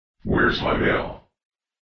Where's my mail?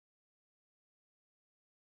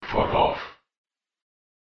 Fuck off.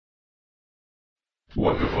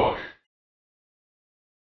 What the fuck?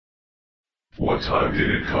 What time did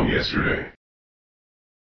it come yesterday?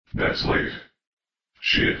 That's late.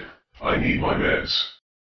 Shit, I need my meds.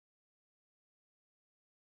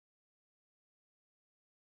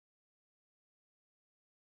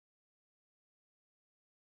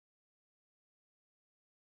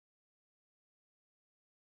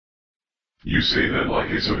 You say that like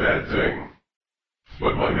it's a bad thing.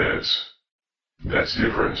 But my meds. That's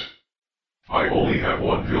different. I only have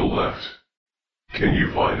one pill left. Can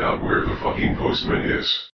you find out where the fucking postman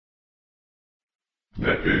is?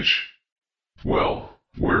 That bitch. Well,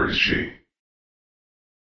 where is she?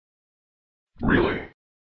 Really?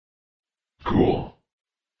 Cool.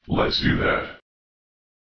 Let's do that.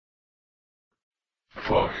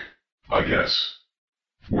 Fuck. I guess.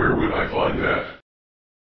 Where would I find that?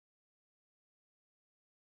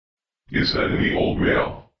 Is that in the old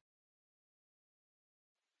mail?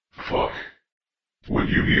 Fuck. Would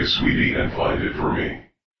you be a sweetie and find it for me?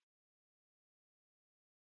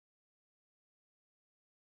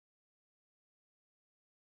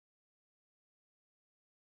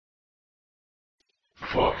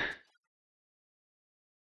 Fuck.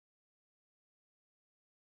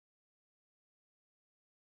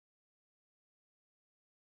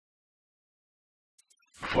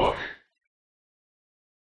 Fuck.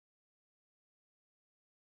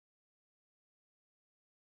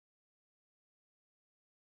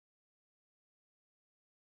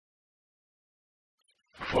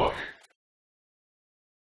 Fuck.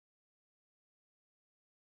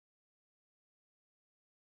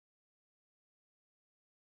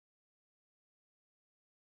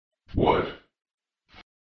 What?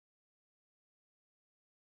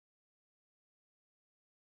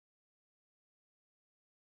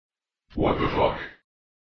 What the fuck?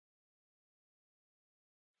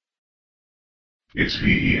 It's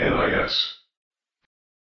PENIS.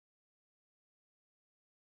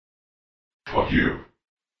 Fuck you.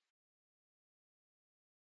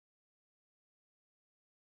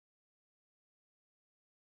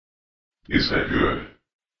 Is that good?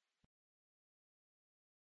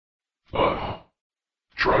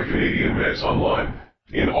 Try Canadian Meds Online,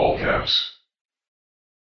 in all caps.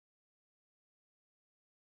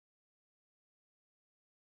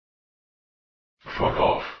 Fuck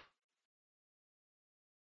off.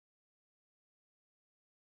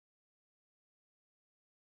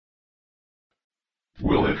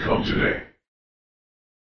 Will it come today?